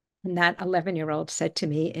 And that 11-year-old said to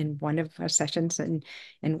me in one of our sessions and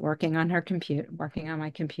working on my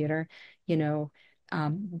computer,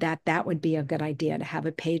 that would be a good idea to have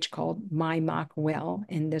a page called My Mock Will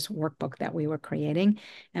in this workbook that we were creating.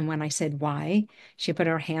 And when I said why, she put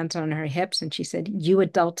her hands on her hips and she said, "You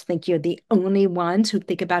adults think you're the only ones who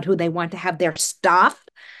think about who they want to have their stuff?"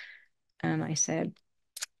 And I said,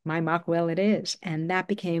 "My mock will it is." And that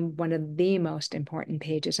became one of the most important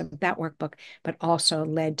pages of that workbook, but also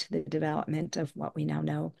led to the development of what we now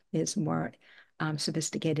know is more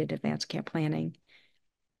sophisticated advanced care planning.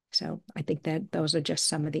 So I think that those are just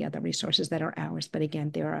some of the other resources that are ours. But again,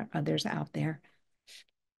 there are others out there.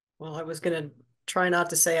 Well, I was going to try not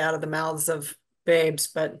to say out of the mouths of babes,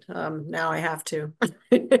 but now I have to.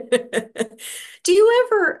 Do you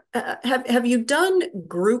ever have you done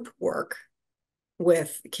group work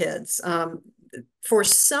with kids? For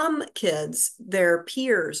some kids, their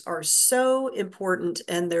peers are so important,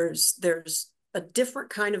 and there's a different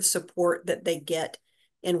kind of support that they get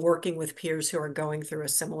in working with peers who are going through a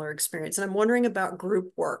similar experience. And I'm wondering about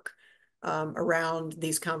group work around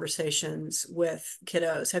these conversations with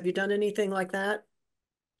kiddos. Have you done anything like that?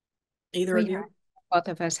 Either of you? Both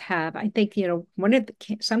of us have. I think, one of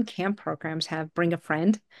some camp programs have bring a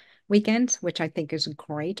friend weekends, which I think is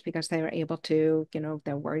great because they were able to,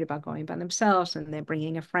 they're worried about going by themselves and they're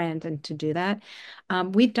bringing a friend, and to do that.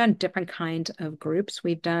 We've done different kinds of groups.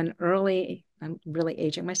 We've done early, I'm really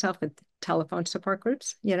aging myself, with telephone support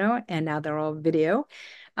groups, and now they're all video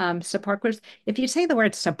support groups. If you say the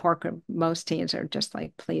word support group, most teens are just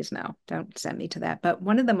like, please no, don't send me to that. But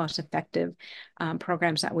one of the most effective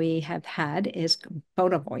programs that we have had is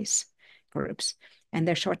photo voice groups, and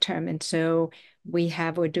they're short term. And so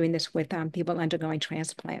we're doing this with people undergoing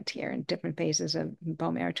transplant here in different phases of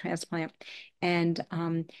bone marrow transplant, and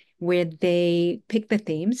where they pick the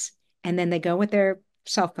themes and then they go with their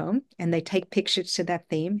cell phone and they take pictures to that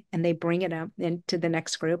theme and they bring it up into the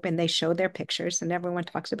next group and they show their pictures and everyone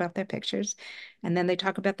talks about their pictures, and then they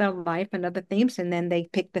talk about their life and other themes, and then they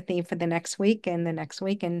pick the theme for the next week and the next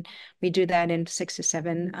week, and we do that in 6 to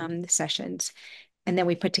 7 sessions. And then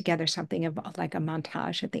we put together something of like a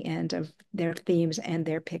montage at the end of their themes and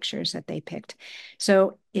their pictures that they picked.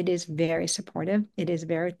 So it is very supportive. It is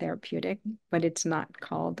very therapeutic, but it's not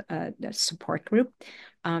called a support group.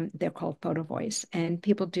 They're called photo voice, and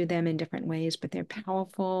people do them in different ways, but they're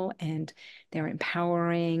powerful and they're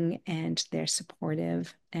empowering and they're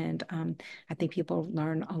supportive. And I think people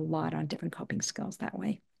learn a lot on different coping skills that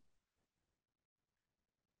way.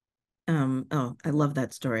 Oh, I love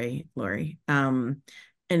that story, Lori. And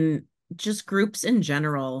just groups in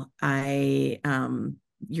general,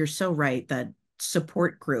 you're so right that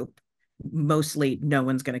support group, mostly no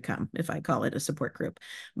one's going to come if I call it a support group.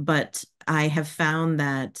 But I have found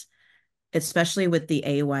that, especially with the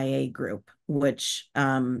AYA group, which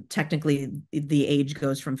technically the age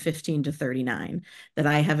goes from 15 to 39, that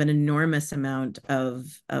I have an enormous amount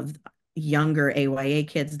of younger AYA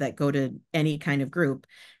kids that go to any kind of group,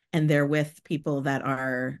 and they're with people that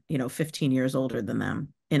are 15 years older than them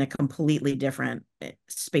in a completely different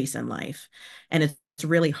space in life. And it's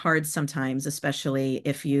really hard sometimes, especially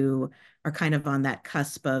if you are kind of on that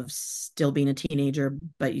cusp of still being a teenager,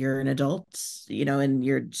 but you're an adult, and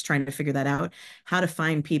you're just trying to figure that out, how to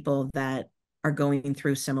find people that are going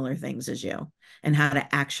through similar things as you, and how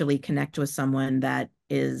to actually connect with someone that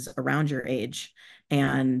is around your age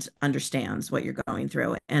and understands what you're going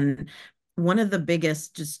through. And one of the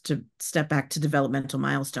biggest, just to step back to developmental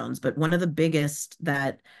milestones, but one of the biggest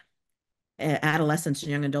that adolescents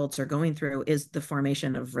and young adults are going through is the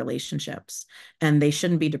formation of relationships, and they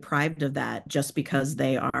shouldn't be deprived of that just because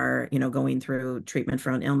they are, going through treatment for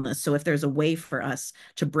an illness. So if there's a way for us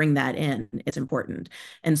to bring that in, it's important.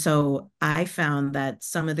 And so I found that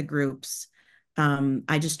some of the groups,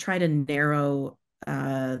 I just try to narrow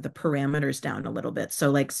the parameters down a little bit. So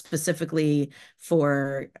like specifically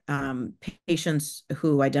for patients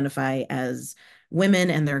who identify as women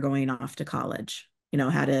and they're going off to college,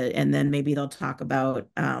 how to, and then maybe they'll talk about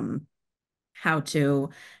how to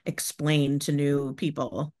explain to new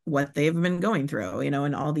people what they've been going through,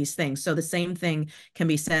 and all these things. So the same thing can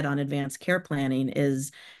be said on advanced care planning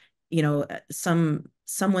is,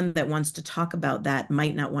 someone that wants to talk about that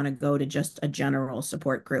might not want to go to just a general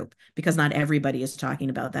support group, because not everybody is talking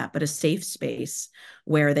about that, but a safe space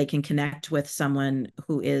where they can connect with someone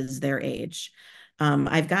who is their age.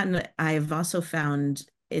 I've also found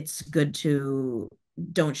it's good to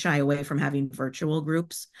don't shy away from having virtual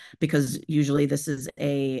groups, because usually this is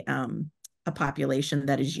a population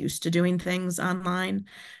that is used to doing things online,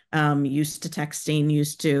 used to texting,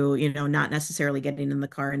 used to, not necessarily getting in the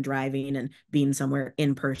car and driving and being somewhere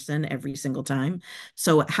in person every single time.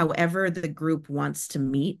 So however the group wants to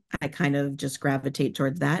meet, I kind of just gravitate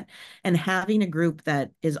towards that. And having a group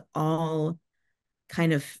that is all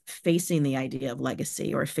kind of facing the idea of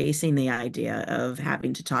legacy, or facing the idea of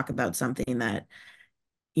having to talk about something that,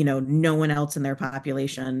 no one else in their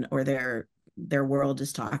population or their world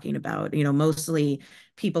is talking about. Mostly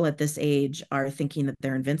people at this age are thinking that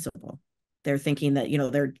they're invincible. They're thinking that,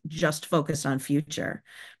 they're just focused on future.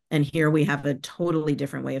 And here we have a totally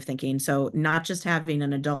different way of thinking. So not just having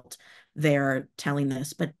an adult there telling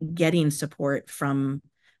this, but getting support from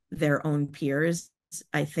their own peers,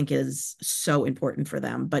 I think is so important for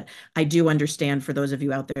them. But I do understand, for those of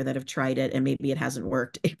you out there that have tried it and maybe it hasn't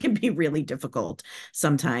worked, it can be really difficult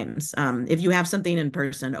sometimes. If you have something in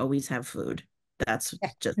person, always have food. That's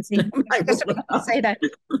just my just say that.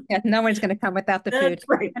 Yeah, no one's going to come without the food.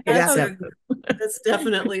 That's right. That's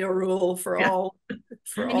definitely a rule for all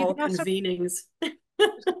convenings.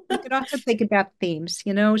 You could also think about themes,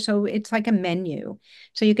 so it's like a menu.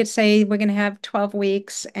 So you could say we're going to have 12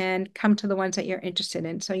 weeks and come to the ones that you're interested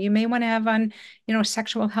in. So you may want to have on,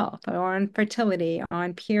 sexual health, or on fertility,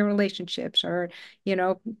 on peer relationships, or,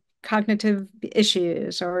 cognitive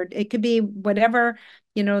issues, or it could be whatever,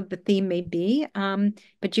 the theme may be.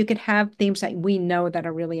 But you could have themes that we know that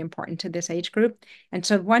are really important to this age group. And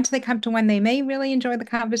so once they come to one, they may really enjoy the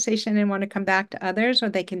conversation and want to come back to others, or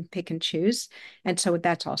they can pick and choose. And so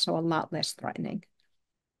that's also a lot less threatening.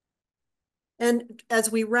 And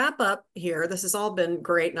as we wrap up here, this has all been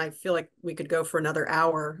great, and I feel like we could go for another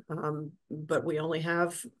hour, but we only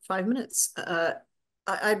have 5 minutes.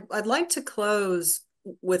 I'd like to close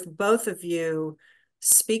with both of you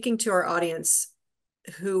speaking to our audience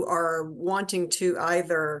who are wanting to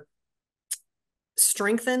either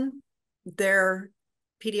strengthen their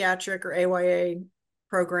pediatric or AYA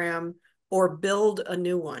program or build a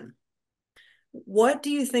new one. What do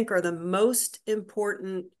you think are the most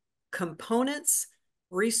important components,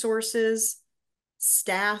 resources,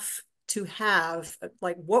 staff to have?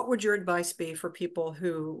 Like, what would your advice be for people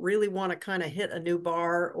who really want to kind of hit a new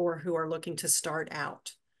bar, or who are looking to start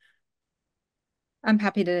out? I'm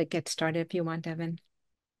happy to get started if you want, Devin,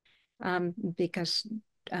 because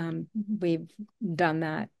we've done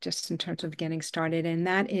that just in terms of getting started. And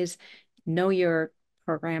that is, know your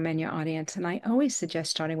program and your audience. And I always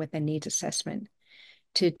suggest starting with a needs assessment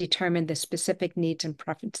to determine the specific needs and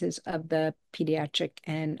preferences of the pediatric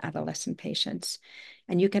and adolescent patients.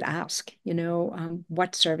 And you could ask,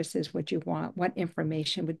 what services would you want? What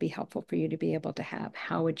information would be helpful for you to be able to have?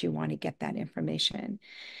 How would you want to get that information?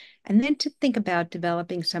 And then to think about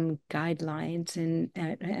developing some guidelines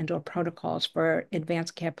and or protocols for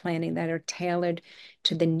advanced care planning that are tailored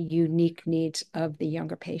to the unique needs of the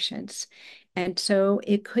younger patients. And so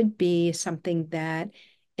it could be something that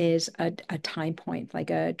is a time point, like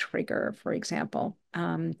a trigger, for example.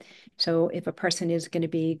 So if a person is going to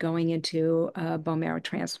be going into a bone marrow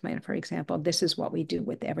transplant, for example, this is what we do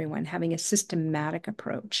with everyone, having a systematic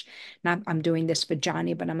approach. Not, I'm doing this for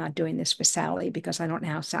Johnny, but I'm not doing this for Sally, because I don't know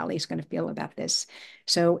how Sally's going to feel about this.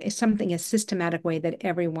 So it's something, a systematic way that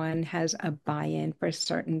everyone has a buy-in for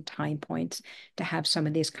certain time points to have some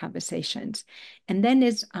of these conversations. And then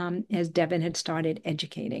as Devin had started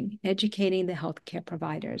educating the healthcare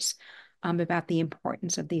providers about the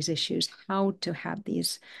importance of these issues, how to have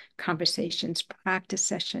these conversations, practice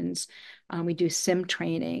sessions. We do sim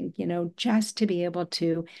training, just to be able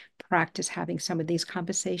to practice having some of these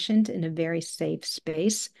conversations in a very safe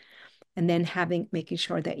space. And then making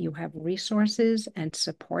sure that you have resources and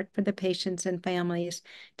support for the patients and families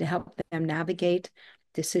to help them navigate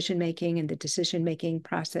decision-making and the decision-making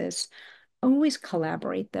process. Always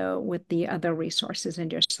collaborate, though, with the other resources in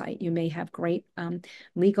your site. You may have great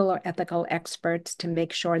legal or ethical experts to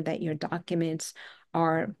make sure that your documents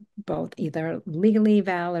are both either legally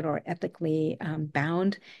valid or ethically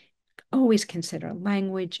bound. Always consider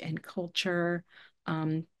language and culture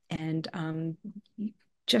and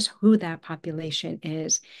just who that population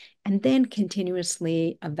is, and then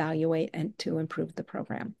continuously evaluate and to improve the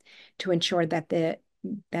program to ensure that the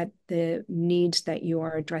needs that you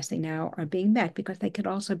are addressing now are being met, because they could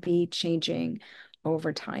also be changing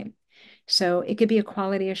over time. So it could be a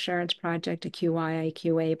quality assurance project, a QI,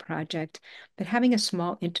 QA project, but having a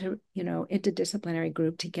small interdisciplinary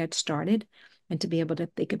group to get started and to be able to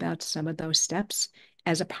think about some of those steps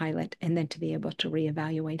as a pilot, and then to be able to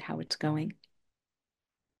reevaluate how it's going.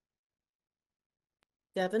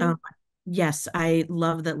 Devin? Yes, I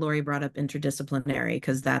love that Lori brought up interdisciplinary,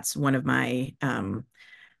 because that's one of the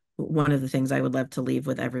things I would love to leave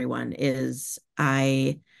with everyone is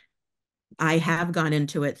I have gone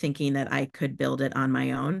into it thinking that I could build it on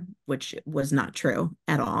my own, which was not true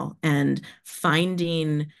at all. And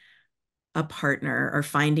finding a partner or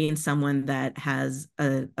finding someone that has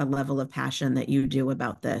a level of passion that you do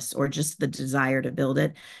about this, or just the desire to build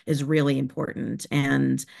it, is really important.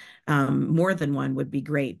 And more than one would be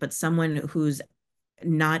great, but someone who's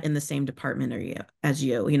not in the same department as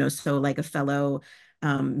you, so like a fellow,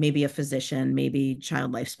 maybe a physician, maybe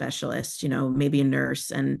child life specialist, maybe a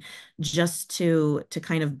nurse, and just to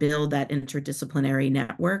kind of build that interdisciplinary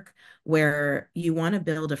network where you want to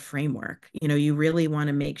build a framework. You really want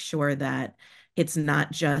to make sure that it's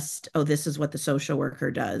not just, oh, this is what the social worker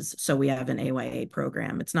does, so we have an AYA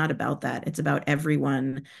program. It's not about that. It's about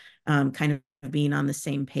everyone kind of being on the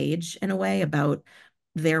same page in a way about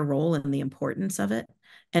their role and the importance of it.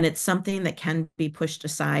 And it's something that can be pushed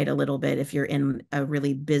aside a little bit if you're in a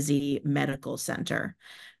really busy medical center.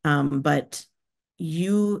 But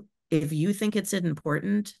if you think it's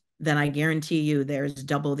important, then I guarantee you there's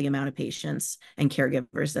double the amount of patients and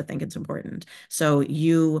caregivers that think it's important. So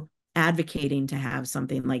you advocating to have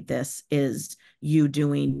something like this is you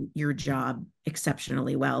doing your job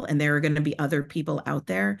exceptionally well. And there are going to be other people out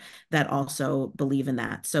there that also believe in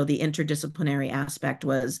that. So the interdisciplinary aspect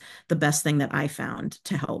was the best thing that I found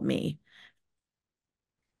to help me.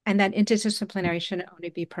 And that interdisciplinary shouldn't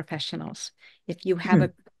only be professionals. If you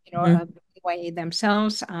have Mm-hmm. a way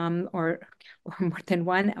themselves, or more than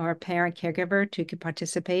one, or a parent caregiver who could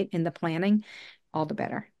participate in the planning, all the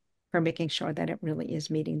better for making sure that it really is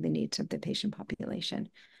meeting the needs of the patient population.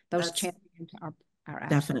 Those champions are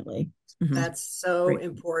definitely. That's so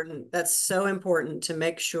important. That's so important to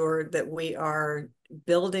make sure that we are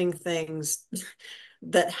building things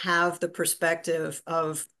that have the perspective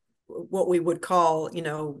of what we would call,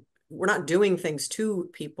 we're not doing things to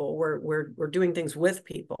people. We're doing things with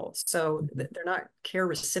people. So they're not care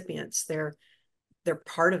recipients. They're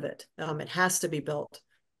part of it. It has to be built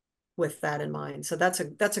with that in mind. So that's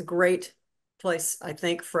a great place, I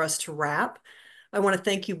think, for us to wrap. I want to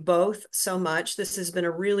thank you both so much. This has been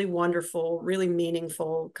a really wonderful, really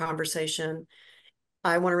meaningful conversation.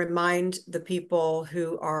 I want to remind the people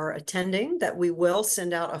who are attending that we will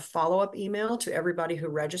send out a follow-up email to everybody who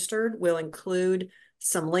registered. We'll include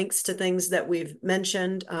some links to things that we've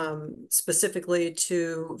mentioned, specifically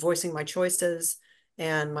to Voicing My Choices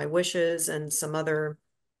and My Wishes and some other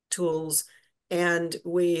tools. And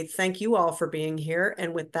we thank you all for being here.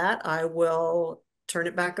 And with that, I will turn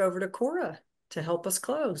it back over to Cora to help us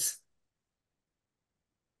close.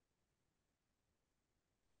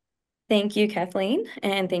 Thank you, Kathleen,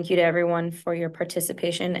 and thank you to everyone for your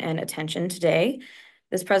participation and attention today.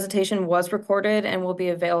 This presentation was recorded and will be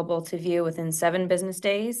available to view within 7 business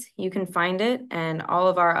days. You can find it and all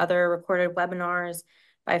of our other recorded webinars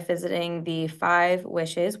by visiting the 5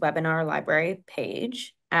 Wishes webinar library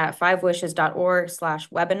page at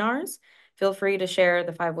fivewishes.org/webinars. Feel free to share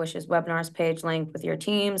the 5 Wishes webinars page link with your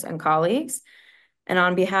teams and colleagues. And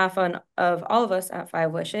on behalf of all of us at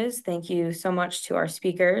 5 Wishes, thank you so much to our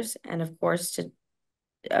speakers and, of course, to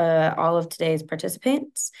all of today's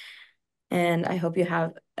participants. And I hope you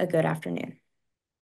have a good afternoon.